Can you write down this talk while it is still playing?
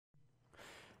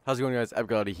How's it going, guys?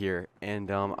 Epicreality here, and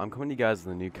I'm coming to you guys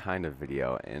with a new kind of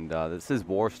video, and this is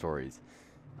war stories.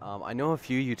 I know a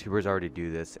few YouTubers already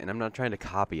do this, and I'm not trying to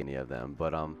copy any of them,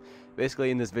 but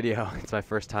basically in this video, it's my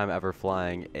first time ever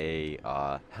flying a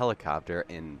helicopter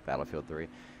in Battlefield 3.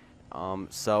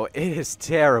 So it is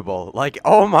terrible. Like,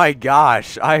 oh my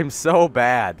gosh, I am so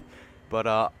bad. But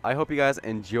I hope you guys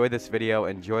enjoy this video,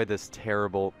 enjoy this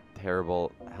terrible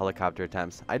helicopter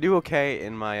attempts. I do okay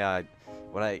in my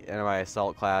in my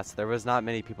assault class. There was not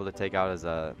many people to take out as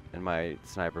in my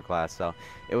sniper class, so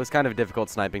it was kind of difficult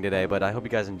sniping today. But I hope you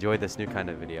guys enjoyed this new kind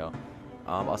of video.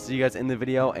 I'll see you guys in the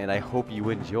video, and I hope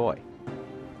you enjoy.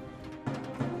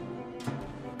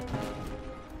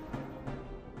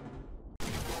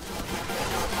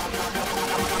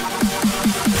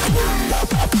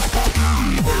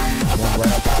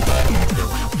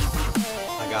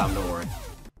 I got him, don't worry.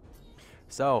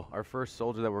 So, our first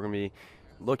soldier that we're going to be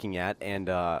looking at and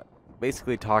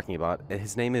basically talking about,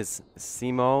 his name is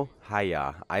Simo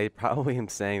Hayha. I probably am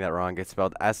saying that wrong. It's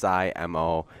spelled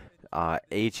S-I-M-O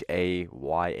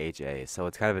Hayha, so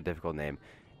it's kind of a difficult name.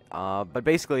 But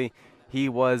basically, he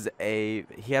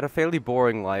had a fairly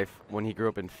boring life when he grew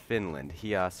up in Finland.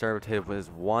 He served his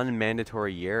one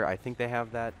mandatory year. I think they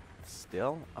have that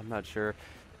still. I'm not sure.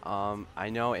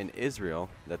 I know in Israel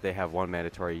that they have one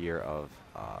mandatory year of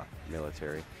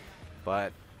military.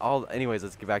 But anyways,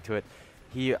 let's get back to it.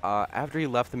 He after he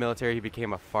left the military, he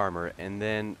became a farmer, and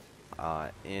then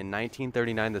in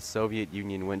 1939, the Soviet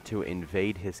Union went to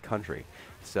invade his country.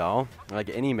 So,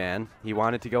 like any man, he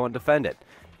wanted to go and defend it.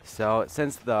 So,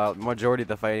 since the majority of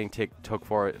the fighting took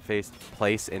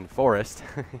place in forest,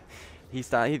 he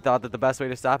thought that the best way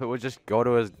to stop it was just go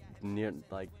to his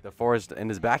the forest in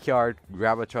his backyard,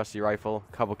 grab a trusty rifle,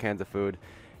 a couple cans of food,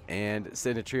 and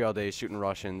sit in a tree all day shooting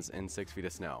Russians in 6 feet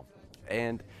of snow.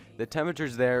 And the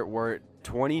temperatures there were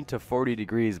 20 to 40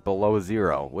 degrees below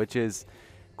zero, which is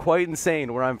quite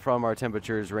insane. Where I'm from, our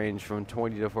temperatures range from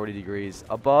 20 to 40 degrees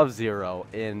above zero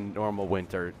in normal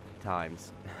winter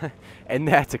times. And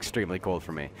that's extremely cold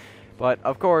for me. But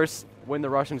of course, when the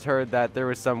Russians heard that there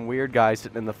was some weird guy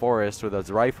sitting in the forest with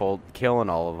his rifle killing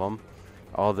all of them,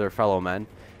 all their fellow men,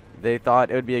 they thought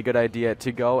it would be a good idea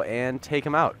to go and take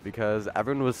him out, because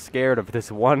everyone was scared of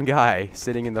this one guy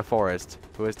sitting in the forest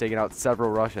who was taking out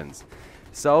several Russians.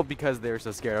 So because they were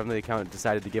so scared of him, they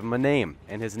decided to give him a name,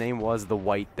 and his name was the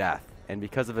White Death. And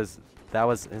because of his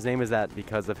name is that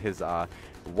because of his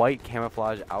white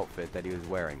camouflage outfit that he was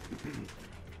wearing.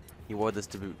 He wore this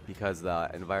because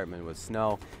the environment was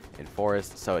snow and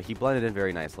forest, so he blended in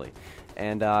very nicely.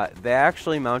 And they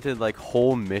actually mounted like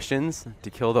whole missions to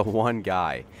kill the one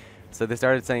guy. So they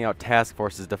started sending out task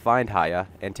forces to find Hayha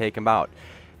and take him out.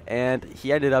 And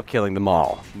he ended up killing them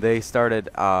all. They started,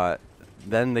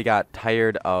 then they got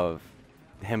tired of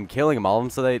him killing them all,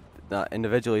 so they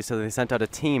individually, so they sent out a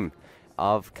team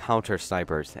of counter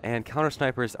snipers. And counter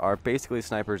snipers are basically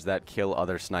snipers that kill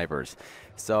other snipers.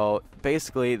 So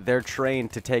basically they're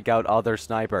trained to take out other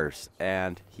snipers,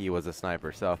 and he was a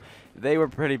sniper, so they were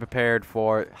pretty prepared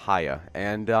for Hayha.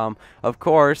 And of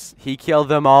course he killed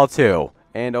them all too.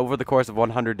 And over the course of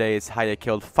 100 days, Hayha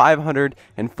killed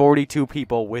 542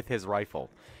 people with his rifle.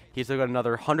 He took out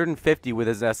another 150 with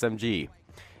his SMG.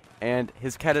 And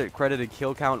his credited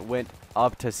kill count went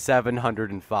up to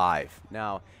 705.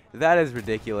 Now, that is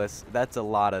ridiculous. That's a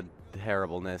lot of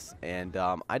terribleness. And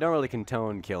I don't really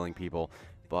condone killing people,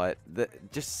 but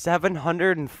just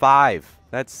 705.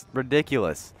 That's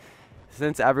ridiculous.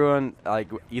 Since everyone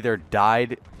either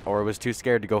died or was too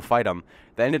scared to go fight him,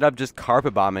 they ended up just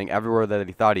carpet bombing everywhere that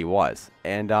he thought he was.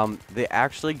 And they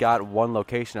actually got one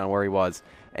location on where he was,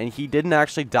 and he didn't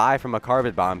actually die from a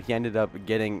carpet bomb. He ended up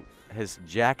getting his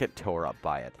jacket tore up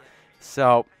by it.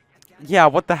 So, yeah,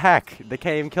 what the heck? They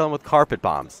can't even kill him with carpet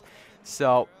bombs.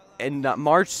 So, in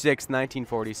March 6,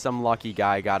 1940, some lucky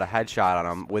guy got a headshot on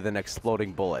him with an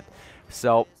exploding bullet.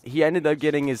 So, he ended up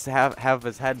getting his half of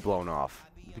his head blown off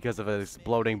because of his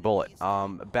exploding bullet.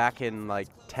 Back in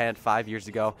 5 years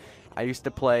ago, I used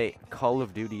to play Call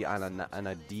of Duty on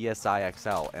a DSi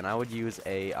XL, and I would use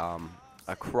a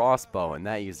crossbow, and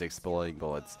that used exploding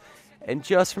bullets. And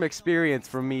just from experience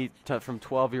from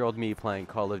 12-year-old me playing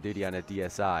Call of Duty on a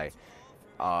DSi,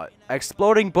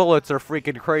 exploding bullets are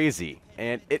freaking crazy.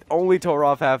 And it only tore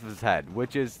off half of his head,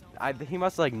 which is, he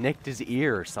must have nicked his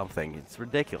ear or something. It's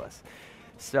ridiculous.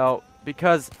 So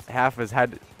because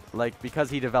because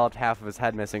he developed half of his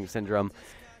head missing syndrome,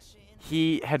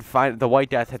 the White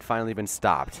Death had finally been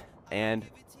stopped. And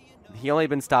he only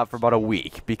been stopped for about a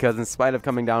week, because in spite of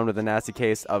coming down with a nasty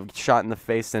case of shot in the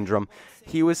face syndrome,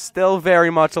 he was still very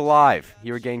much alive.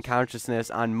 He regained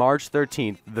consciousness on March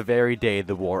 13th, the very day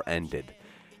the war ended.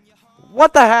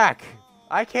 What the heck?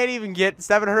 I can't even get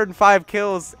 705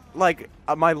 kills, like,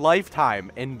 my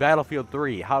lifetime in Battlefield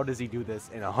 3. How does he do this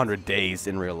in 100 days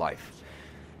in real life?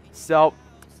 So,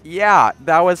 yeah,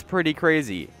 that was pretty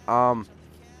crazy. I'm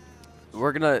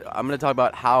gonna talk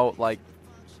about how, like,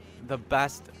 the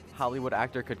best Hollywood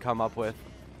actor could come up with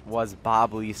was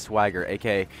Bob Lee Swagger,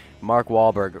 aka Mark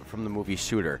Wahlberg from the movie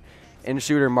Shooter. In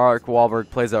Shooter, Mark Wahlberg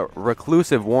plays a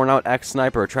reclusive, worn-out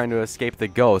ex-sniper trying to escape the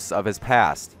ghosts of his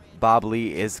past. Bob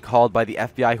Lee is called by the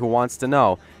FBI, who wants to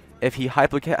know if he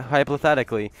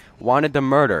hypothetically wanted to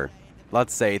murder,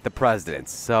 let's say, the president.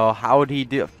 So how would he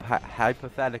do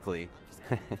hypothetically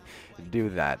do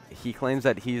that? He claims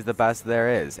that he's the best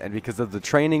there is, and because of the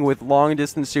training with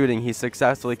long-distance shooting, he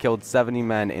successfully killed 70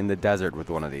 men in the desert with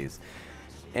one of these.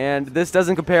 And this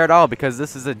doesn't compare at all, because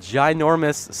this is a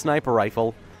ginormous sniper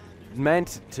rifle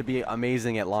meant to be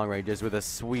amazing at long ranges with a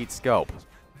sweet scope.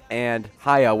 And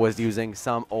Hayha was using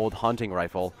some old hunting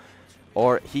rifle,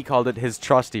 or he called it his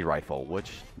trusty rifle,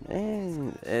 which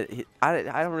I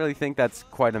don't really think that's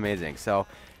quite amazing. So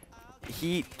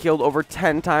he killed over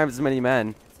 10 times as many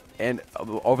men, and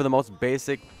over the most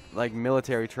basic, like,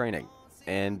 military training.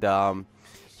 And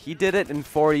he did it in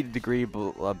 40-degree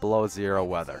below zero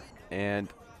weather, and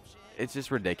it's just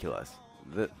ridiculous.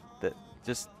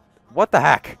 Just what the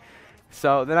heck?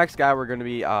 So the next guy we're going to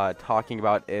be talking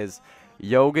about is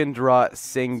Yogendra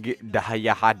Singh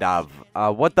Yadav.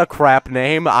 What the crap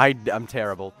name? I'm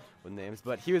terrible with names,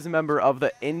 but he was a member of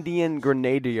the Indian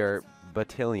Grenadier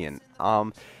Battalion.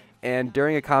 And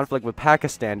during a conflict with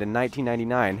Pakistan in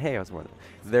 1999, hey, I was one.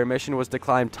 Their mission was to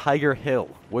climb Tiger Hill,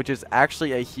 which is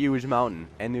actually a huge mountain,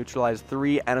 and neutralize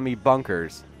 3 enemy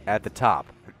bunkers at the top.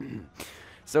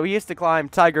 So he has to climb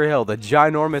Tiger Hill, the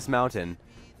ginormous mountain,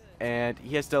 and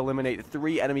he has to eliminate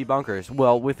 3 enemy bunkers,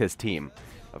 well, with his team,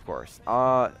 of course.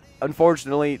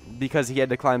 Unfortunately, because he had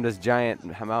to climb this giant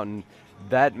mountain,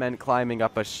 that meant climbing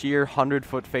up a sheer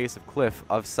 100-foot face of cliff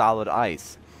of solid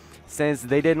ice. Since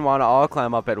they didn't want to all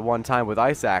climb up at one time with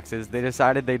ice axes, they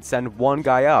decided they'd send one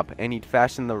guy up, and he'd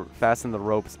fasten the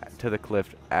ropes to the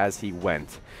cliff as he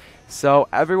went. So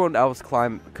everyone else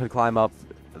could climb up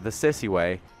the sissy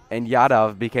way, and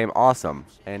Yadav became awesome,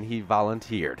 and he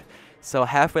volunteered. So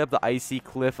halfway up the icy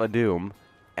cliff of doom,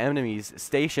 enemies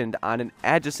stationed on an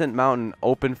adjacent mountain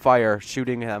opened fire,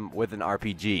 shooting him with an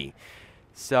RPG.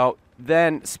 So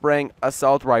then spraying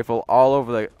assault rifle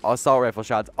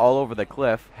shots all over the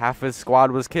cliff. Half his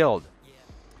squad was killed.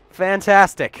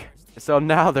 Fantastic. So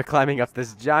now they're climbing up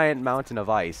this giant mountain of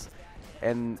ice,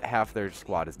 and half their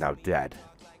squad is now dead.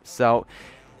 So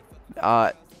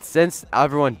since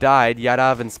everyone died,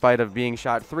 Yadav, in spite of being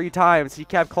shot 3 times, he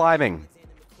kept climbing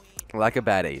like a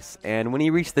badass. And when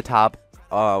he reached the top,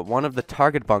 one of the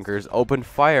target bunkers opened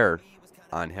fire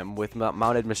on him with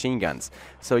mounted machine guns.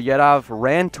 So Yadav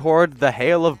ran toward the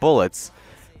hail of bullets,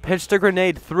 pitched a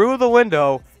grenade through the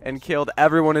window, and killed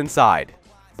everyone inside.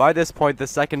 By this point, the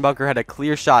second bunker had a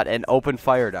clear shot and opened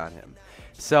fire on him.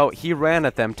 So he ran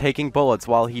at them, taking bullets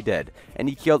while he did, and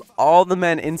he killed all the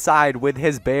men inside with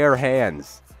his bare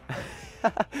hands.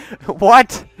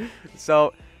 What?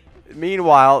 So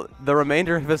meanwhile, the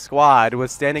remainder of his squad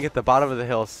was standing at the bottom of the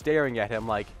hill, staring at him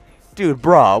like, "Dude,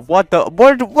 bro, what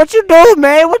you doing,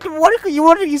 man?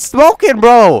 What are you smoking,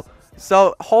 bro?"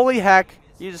 So holy heck,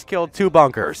 he just killed 2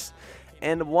 bunkers,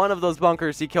 and one of those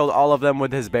bunkers he killed all of them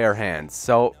with his bare hands.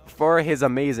 So for his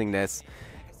amazingness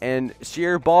and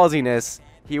sheer ballsiness,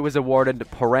 he was awarded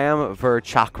Param Vir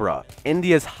Chakra,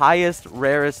 India's highest,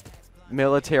 rarest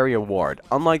military award.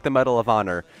 Unlike the Medal of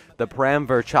Honor, the Param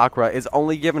Vir Chakra is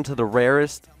only given to the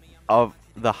rarest of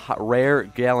the rare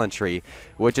gallantry,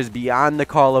 which is beyond the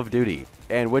call of duty,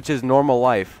 and which is normal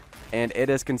life, and it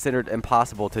is considered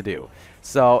impossible to do.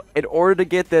 So in order to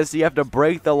get this, you have to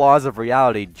break the laws of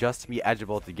reality just to be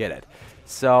eligible to get it.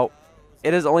 So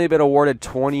it has only been awarded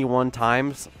 21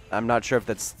 times. I'm not sure if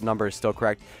that number is still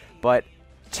correct, but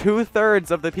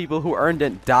 2/3 of the people who earned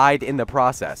it died in the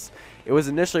process. It was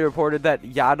initially reported that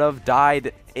Yadav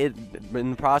died in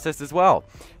the process as well,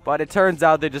 but it turns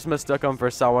out they just mistook him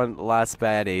for someone less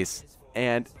badass,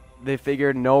 and they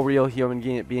figured no real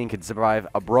human being could survive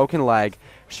a broken leg,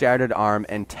 shattered arm,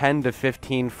 and 10 to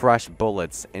 15 fresh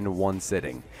bullets in one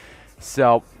sitting.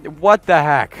 So what the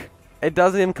heck? It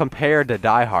doesn't even compare to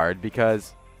Die Hard,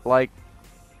 because, like,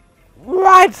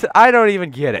 what? I don't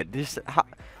even get it.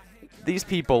 These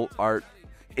people are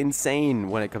insane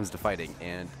when it comes to fighting,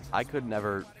 and I could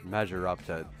never measure up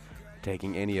to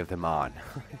taking any of them on.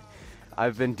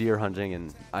 I've been deer hunting,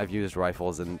 and I've used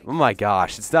rifles, and oh my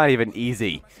gosh, it's not even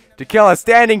easy to kill a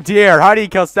standing deer. How do you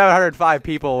kill 705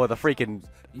 people with a freaking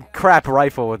crap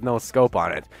rifle with no scope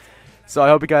on it? So I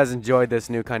hope you guys enjoyed this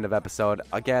new kind of episode.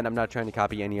 Again, I'm not trying to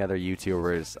copy any other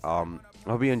YouTubers. I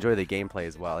hope you enjoy the gameplay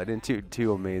as well. I didn't do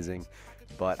too amazing,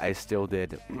 but I still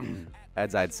did,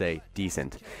 as I'd say,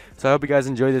 decent. So I hope you guys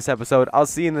enjoyed this episode. I'll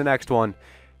see you in the next one.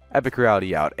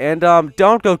 Epicreality out. And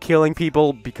don't go killing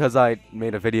people because I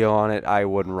made a video on it. I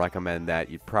wouldn't recommend that.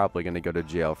 You're probably going to go to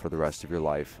jail for the rest of your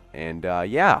life. And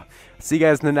yeah, see you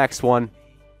guys in the next one.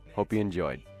 Hope you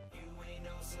enjoyed.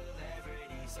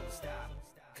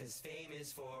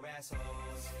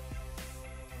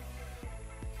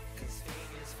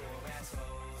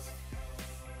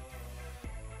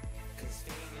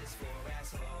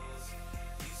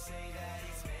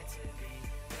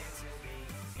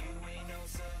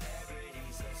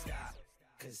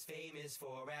 Fame is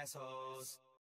for assholes.